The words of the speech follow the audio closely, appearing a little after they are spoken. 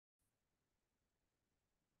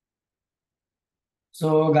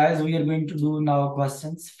So guys, we are going to do now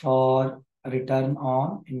questions for return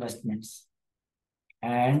on investments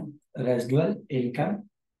and residual income.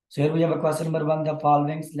 So here we have a question number 1. The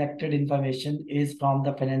following selected information is from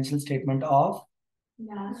the financial statement of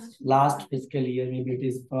last fiscal year. Maybe it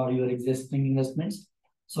is for your existing investments.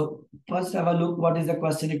 So first have a look. What is the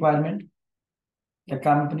question requirement? The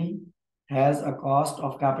company has a cost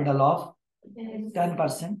of capital of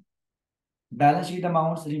 10%. Balance sheet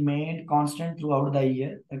amounts remained constant throughout the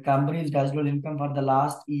year. The company's residual income for the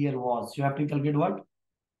last year was. You have to calculate what?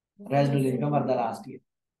 Residual income for the last year.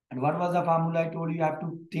 And what was the formula I told you? You have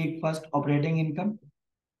to take first operating income.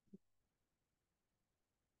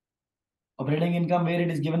 Operating income, where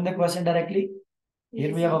it is given the question directly.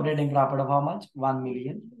 Here we have operating profit of how much? 1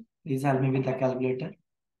 million. Please help me with the calculator.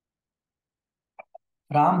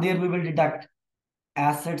 From there we will deduct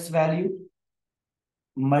assets value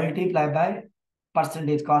multiply by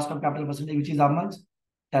percentage, cost of capital percentage, which is how much?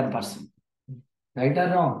 10%. Right or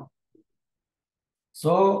wrong?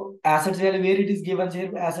 So assets value, where it is given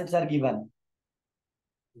here, assets are given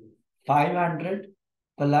 500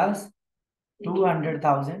 plus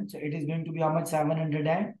 200,000. So it is going to be how much?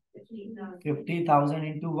 750,000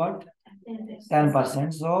 into what?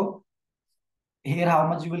 10%. So here how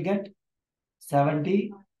much you will get?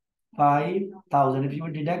 75,000. If you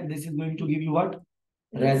will deduct, this is going to give you what?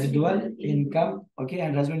 Residual income. Okay,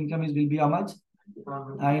 and residual income will be how much?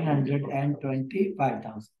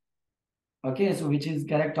 925,000. Okay, so which is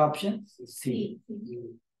correct option? C.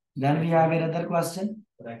 Then we have another question.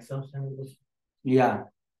 Yeah.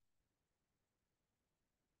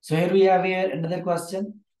 So here we have another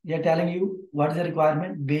question. They are telling you what is the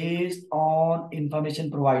requirement based on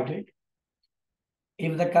information provided.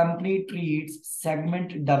 If the company treats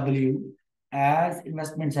segment W as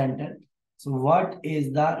investment center, so what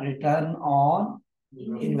is the return on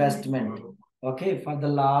investment? Okay, for the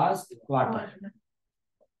last quarter.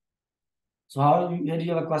 So how here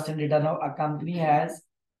you have a question written now. A company has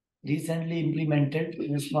recently implemented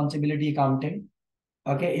responsibility accounting,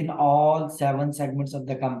 okay, in all 7 segments of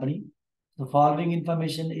the company. The following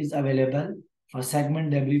information is available for segment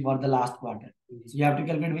W for the last quarter. So you have to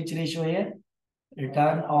calculate which ratio here?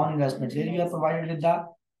 Return on investment. Here you are provided with the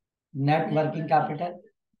net working capital.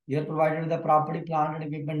 You are provided with the property, plant and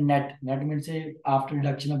equipment net. Net means after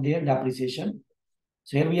deduction of their depreciation.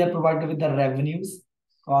 So here we are provided with the revenues,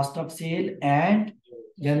 cost of sale and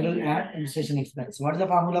general and administration expense. What is the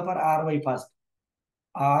formula for ROI first?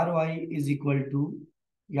 ROI is equal to,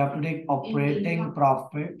 you have to take operating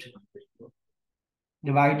profit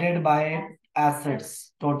divided by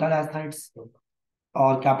assets, total assets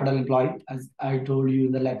or capital employed, as I told you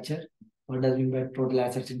in the lecture. What does it mean by total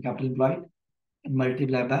assets and capital employed? And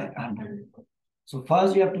multiply by 100. So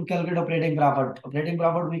first you have to calculate operating profit. Operating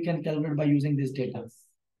profit we can calculate by using this data.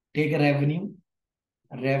 Take a revenue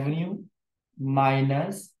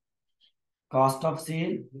minus cost of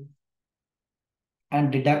sale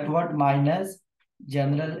and deduct what? Minus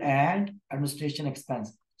general and administration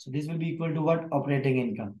expense. So this will be equal to what? Operating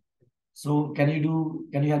income. So can you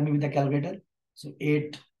help me with the calculator? So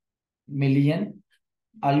 8 million,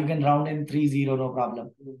 or you can round in 30, no problem.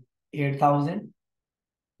 8,000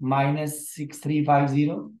 minus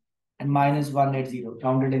 6,350 and minus 180,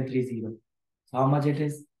 rounded in 30. So how much it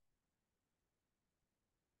is?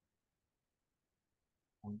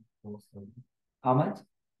 147. How much?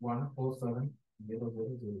 147,000.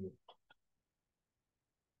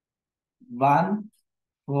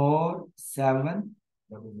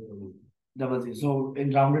 147,000. So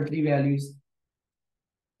in rounded 3 values,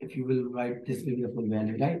 if you will write, this will be a full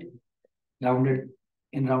value, right? Rounded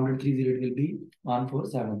 30, it will be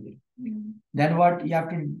 1,470. Then what? You have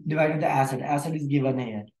to divide with the asset. Asset is given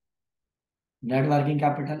here. Net working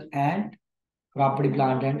capital and property,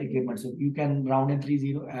 plant and equipment. So you can round in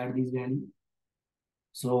 30, add these values.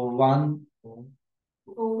 So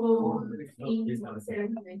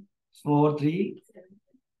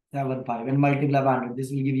 1,4375 and multiply by 100.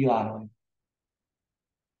 This will give you ROI.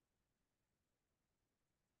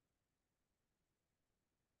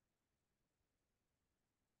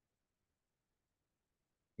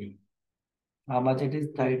 How much it is?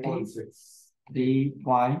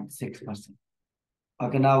 33.6%.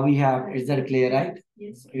 Okay, now we have, is that clear, right?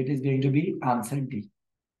 Yes. It is going to be answer D.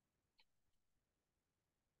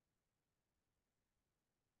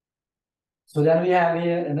 So then we have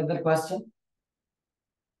here another question.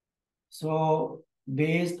 So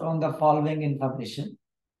based on the following information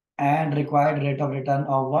and required rate of return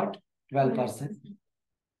of what? 12%.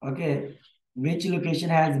 Okay. Which location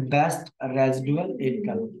has best residual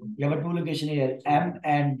income? You have a 2 location here, M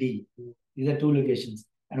and D. These are 2 locations.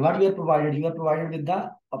 And what we are provided? You are provided with the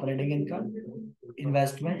operating income,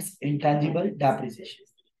 investments, intangible, depreciation.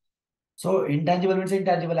 So intangible means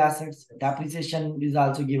intangible assets. Depreciation is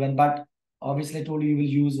also given, but obviously I told you, you will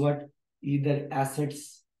use what? Either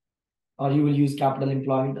assets, or you will use capital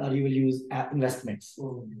employed, or you will use investments.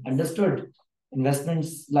 Understood?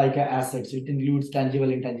 Investments like assets. It includes tangible,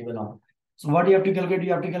 intangible, all. So what you have to calculate?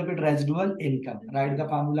 You have to calculate residual income. Write the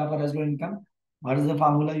formula for residual income. What is the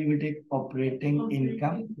formula? You will take operating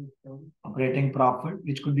income, operating profit,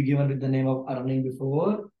 which could be given with the name of earning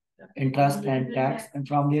before interest and tax. And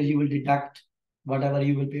from there you will deduct whatever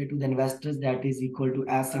you will pay to the investors, that is equal to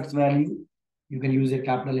assets value. You can use a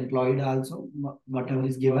capital employed also, whatever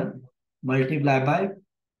is given, multiply by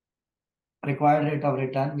required rate of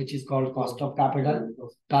return, which is called cost of capital,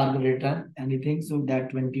 target return, anything. So that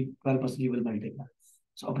 12% you will multiply.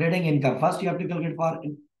 So operating income, first you have to calculate for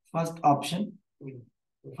first option.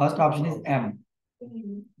 First option is M.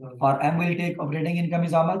 For M, we'll take operating income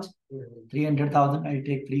is how much? 300,000. I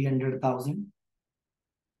take 300,000.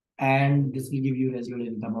 And this will give you residual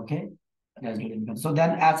income, okay? Residual income. So then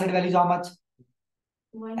asset value is how much?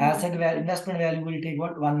 Asset value, investment value will take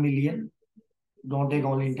what? 1 million. Don't take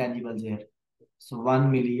only intangibles here. So 1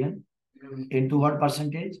 million into what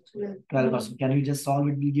percentage? 12%. Can you just solve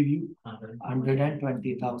it? Will give you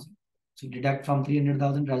 120,000. So deduct from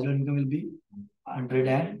 300,000, residual income will be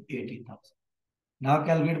 180,000. Now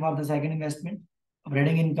calculate for the second investment.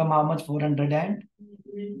 Operating income, how much?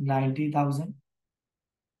 490,000.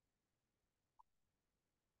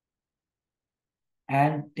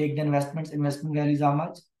 And take the investments. Investment value is how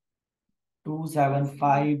much?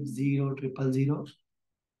 2,750,000.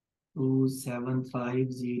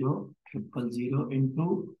 2,750,000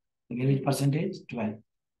 into, again, which percentage? 12.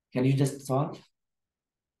 Can you just solve?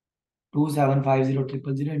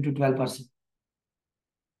 2,750,000 into 12%.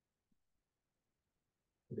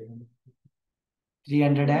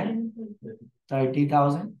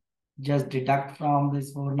 330,000. Just deduct from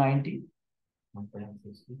this 490.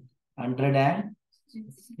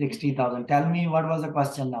 160,000. Tell me what was the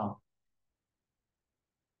question now?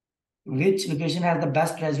 Which location has the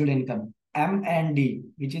best residual income? M and D,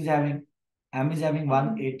 which is having, M is having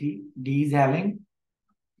 180, D is having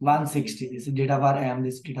 160. This is data for M,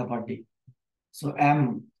 this is data for D. So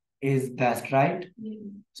M is best, right?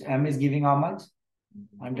 So M is giving how much?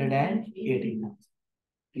 180.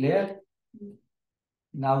 Clear?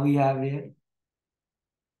 Now we have here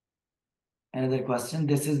another question.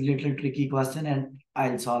 This is little tricky question and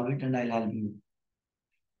I'll solve it and I'll help you.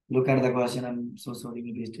 Look at the question. I'm so sorry,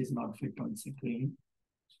 maybe it is not fit on screen.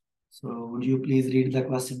 So would you please read the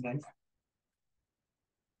question, guys?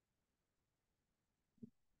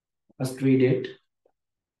 First read it.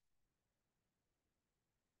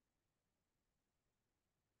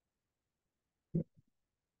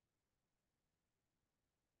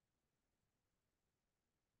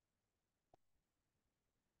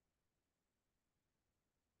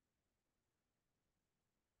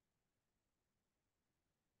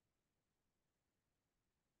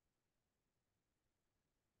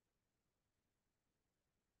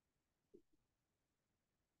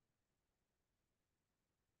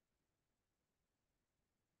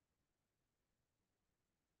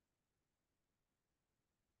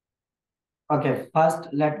 Okay, first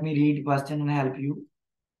let me read question and help you.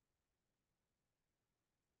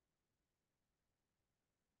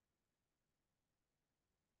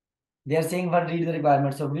 They are saying what read the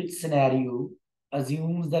requirements. So which scenario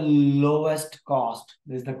assumes the lowest cost?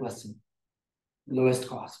 This is the question. Lowest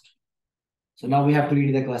cost. So now we have to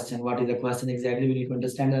read the question. What is the question exactly? We need to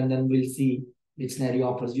understand, and then we'll see which scenario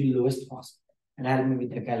offers you lowest cost. And help me with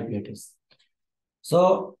the calculators.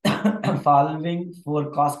 So following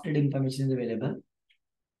forecasted information is available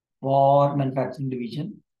for manufacturing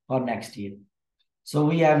division for next year. So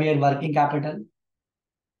we have here working capital.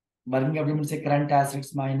 Working capital means current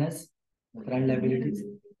assets minus current liabilities.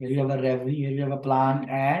 Here you have a revenue, here you have a plant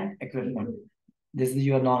and equipment. This is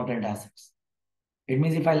your non-current assets. It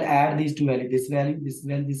means if I'll add these two values, this value,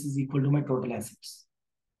 this is equal to my total assets.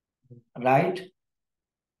 Right?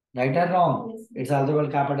 Right or wrong? Yes. It's also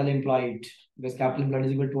called capital employed, because capital employed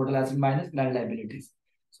is equal to total assets minus current liabilities.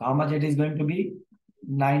 So how much it is going to be?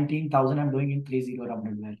 19,000. I'm doing in 30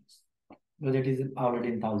 rounded values, because it is already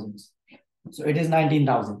in thousands. So it is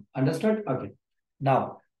 19,000. Understood? Okay.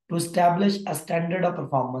 Now, to establish a standard of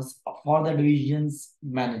performance for the division's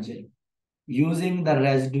manager using the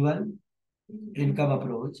residual income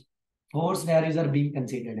approach, 4 scenarios are being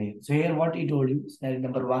considered here. So here what he told you, scenario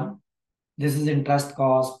number 1, this is interest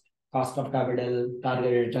cost, cost of capital,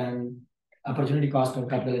 target return, opportunity cost of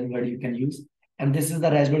capital, and what you can use. And this is the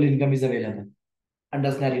residual income is available.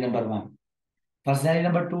 under scenario number 1. For scenario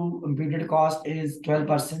number 2, imputed cost is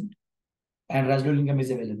 12% and residual income is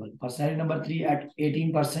available. For scenario number 3, at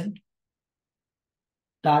 18%,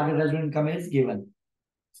 target residual income is given.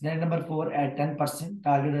 Scenario number 4, at 10%,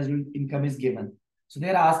 target residual income is given. So they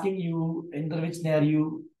are asking you in the which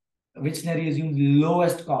scenario assumes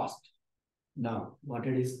lowest cost. Now, what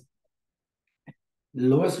it is?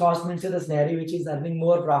 Lowest cost means the scenario which is earning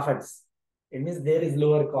more profits. It means there is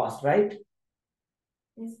lower cost, right?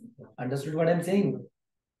 Yes. Understood what I'm saying?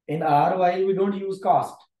 In ROI, we don't use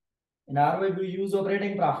cost. In ROI, we use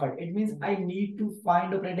operating profit. It means I need to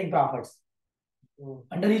find operating profits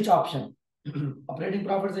under each option. Operating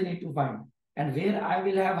profits I need to find. And where I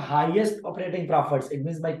will have highest operating profits, it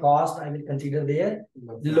means my cost I will consider there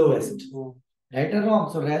lowest. Right or wrong?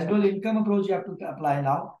 So residual income approach you have to apply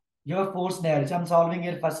now. You have 4 scenarios. I'm solving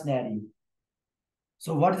here first scenario.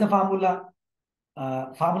 So what is the formula?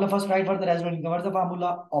 Formula first, right, for the residual income. What is the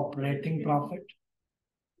formula? Operating profit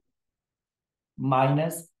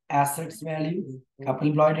minus assets value capital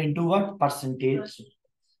employed into what? Percentage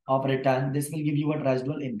of return. This will give you what?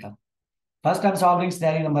 Residual income. First, I'm solving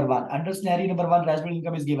scenario number 1. Under scenario number 1, residual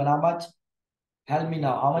income is given. How much? Help me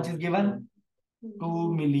now. How much is given?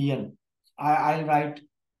 2 million. I'll write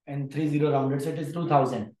in 30 rounded. So it is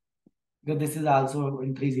 2000. Because this is also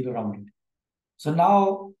in 30 rounded. So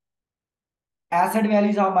now, asset value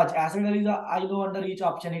is how much? Asset value is, I know under each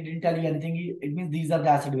option, it didn't tell you anything. It means these are the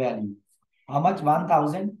asset value. How much?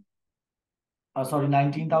 1000.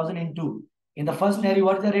 19,000 into. In the first scenario,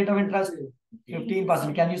 what is the rate of interest?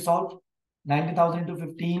 15%. Can you solve? 90,000 into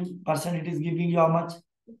 15%, it is giving you how much?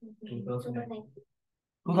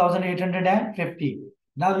 2,850.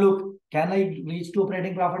 Now look, can I reach to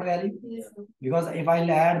operating profit value? Yes. Because if I'll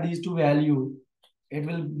add these two value, it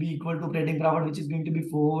will be equal to operating profit, which is going to be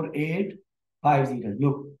 4,850.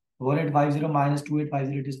 Look, 4,850 minus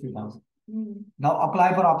 2,850, it is 2,000. Now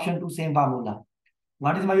apply for option 2, same formula.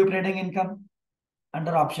 What is my operating income?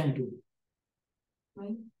 Under option 2.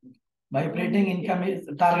 My operating income is,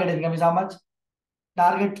 target income is how much?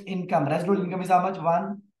 Target income, residual income is how much?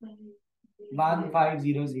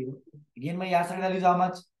 1,500. Again, my asset value is how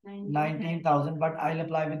much? 19,000, but I'll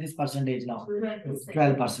apply with this percentage now.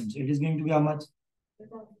 12%. So it is going to be how much?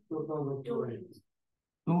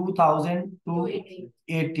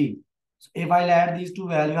 2,280. So if I'll add these two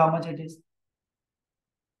value, how much it is?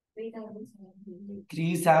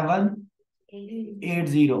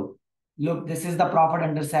 3,780. Look, this is the profit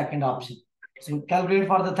under second option. So calculate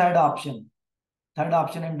for the third option. Third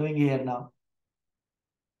option I'm doing here now.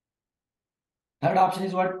 Third option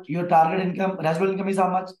is what? Your target income, residual income is how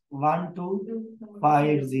much?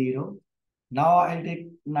 1,250. Now I'll take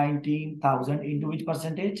 19,000 into which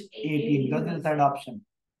percentage? 18. Because this is the third option.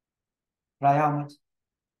 Try how much?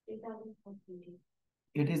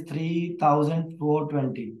 It is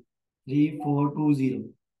 3,420.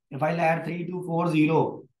 3,420. If I'll add 3,240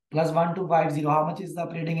 plus 1,250, how much is the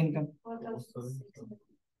operating income?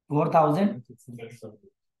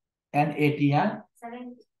 4,080 and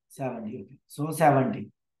 70. So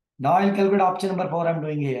 70. Now I'll calculate option number 4 I'm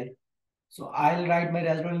doing here. So I'll write my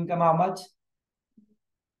residual income how much?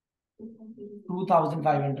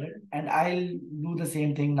 2,500. And I'll do the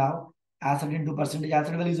same thing now. Asset into percentage.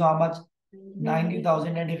 Asset value is how much?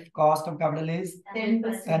 90,000. And if cost of capital is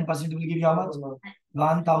 10%, it will give you how much?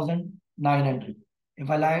 1,900. If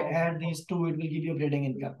I add these two, it will give you operating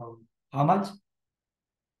income. How much?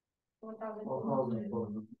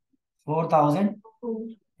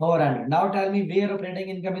 4,400. Now tell me where operating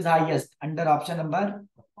income is highest under option number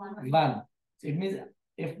 1. So it means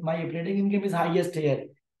if my operating income is highest here,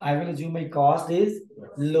 I will assume my cost is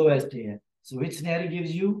lowest here. So which scenario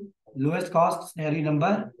gives you lowest cost? Scenario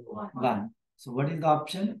number 1. So what is the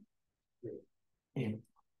option? A.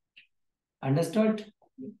 Understood?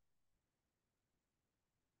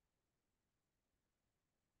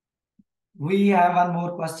 We have one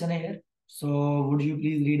more question here. So would you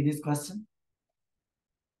please read this question?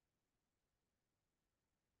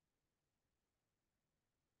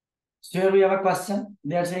 So here we have a question.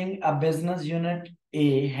 They are saying a business unit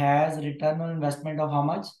A has return on investment of how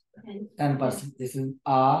much? 10%. This is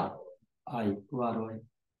ROI.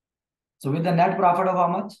 So with the net profit of how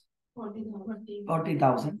much?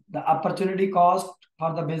 40,000. The opportunity cost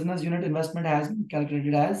for the business unit investment has been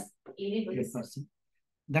calculated as 8%.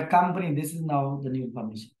 The company, this is now the new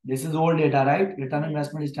information. This is old data, right? Return on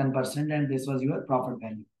investment is 10% and this was your profit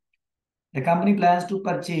value. The company plans to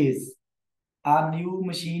purchase a new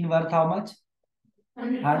machine worth how much?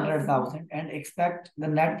 100,000 and expect the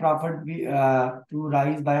net profit to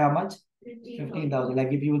rise by how much? 15,000.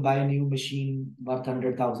 Like if you will buy a new machine worth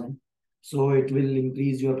 100,000 So it will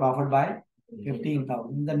increase your profit by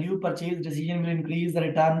 15,000. The new purchase decision will increase the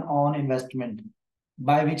return on investment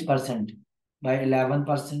by which percent? By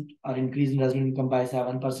 11% or increase in residual income by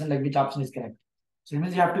 7%. Like which option is correct? So it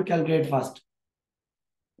means you have to calculate first.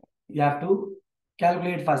 You have to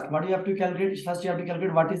calculate first. What do you have to calculate? First, you have to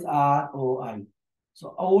calculate what is ROI.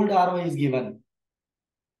 So old ROI is given.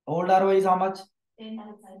 Old ROI is how much? 10%.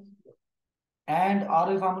 And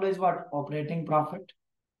ROI formula is what? Operating profit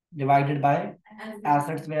divided by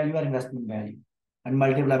assets value or investment value and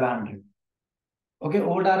multiply by 100. Okay,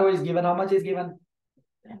 old ROI is given. How much is given?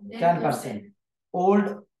 10%.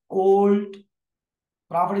 Old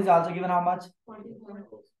profit is also given. How much?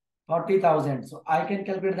 40,000. So I can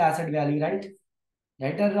calculate the asset value, right?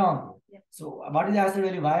 Right or wrong? Yeah. So what is the asset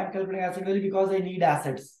value? Why I'm calculating asset value? Because I need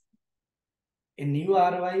assets in new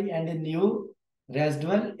ROI and in new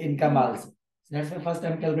residual income also. So that's why first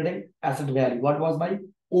I'm calculating asset value. What was my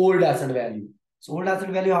old asset value? So old asset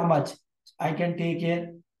value, how much? I can take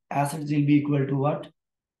here. Assets will be equal to what?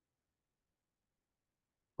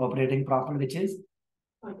 Operating profit, which is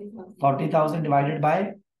 40,000 divided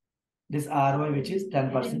by this ROI, which is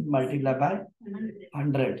 10%, multiplied by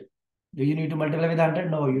 100. Do you need to multiply with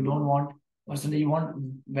 100? No, you don't want percentage, you want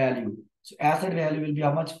value. So asset value will be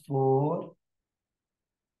how much? 4.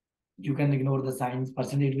 You can ignore the signs.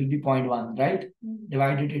 Percentage will be 0.1, right?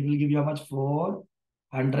 Divided, it will give you how much?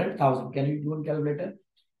 400,000. Can you do a calculator?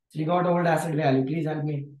 So you got old asset value. Please help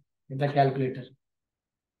me with the calculator.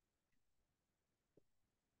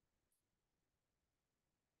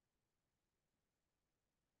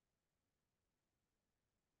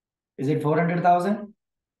 Is it 400,000?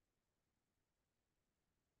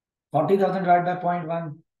 40,000 divided by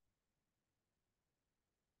 0.1.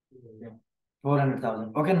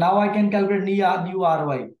 400,000. Okay, now I can calculate new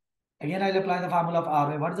ROI. Again, I'll apply the formula of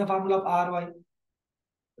ROI. What is the formula of ROI?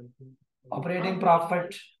 Operating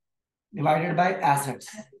profit divided by assets.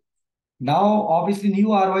 Now, obviously,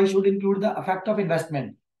 new ROI should include the effect of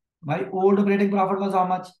investment. My old operating profit was how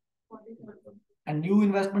much? And new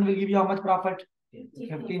investment will give you how much profit?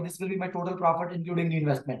 15. This will be my total profit, including new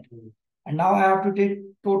investment. And now I have to take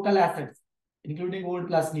total assets, including old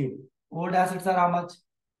plus new. Old assets are how much?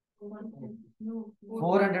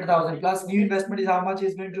 400,000 plus new investment is how much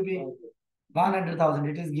is going to be 100,000.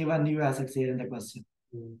 It is given new assets here in the question.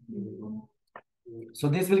 So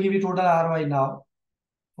this will give you total ROI now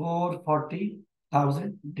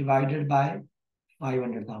 440,000 divided by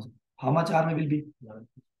 500,000. How much ROI will be?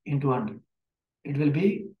 Into 100. It will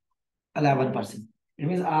be 11%. It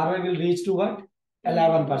means ROI will reach to what?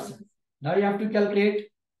 11%. Now you have to calculate,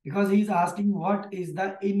 because he is asking what is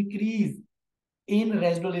the increase in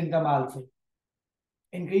residual income also.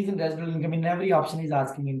 Increase in residual income in every option is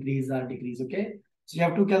asking increase or decrease. Okay. So you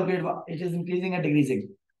have to calculate it is increasing or decreasing.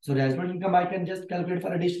 So residual income I can just calculate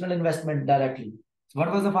for additional investment directly. So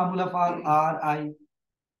what was the formula for RI?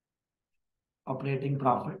 Operating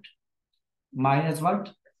profit minus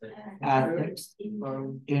what? Assets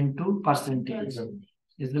into percentage.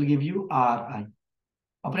 This will give you RI.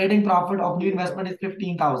 Operating profit of new investment is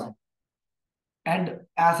 15,000. And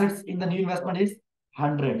assets in the new investment is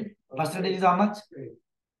 100. Percentage is how much?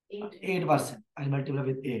 8%. I'll multiply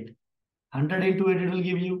with 8. 100 into 8, it will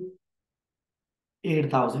give you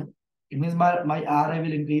 8,000. It means my RI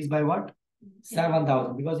will increase by what?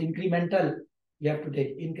 7,000. Because incremental, you have to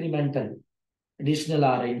take incremental, additional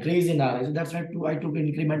RI, increase in RI. So that's why I took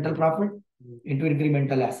incremental profit into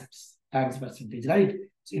incremental assets times percentage, right?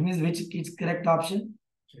 So it means which is correct option?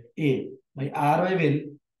 A. My ROI will,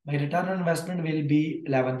 my return on investment will be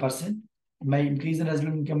 11%. My increase in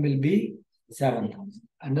residual income will be 7,000.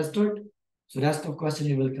 Understood? So rest of question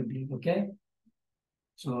you will complete. Okay.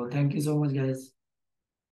 So thank you so much, guys.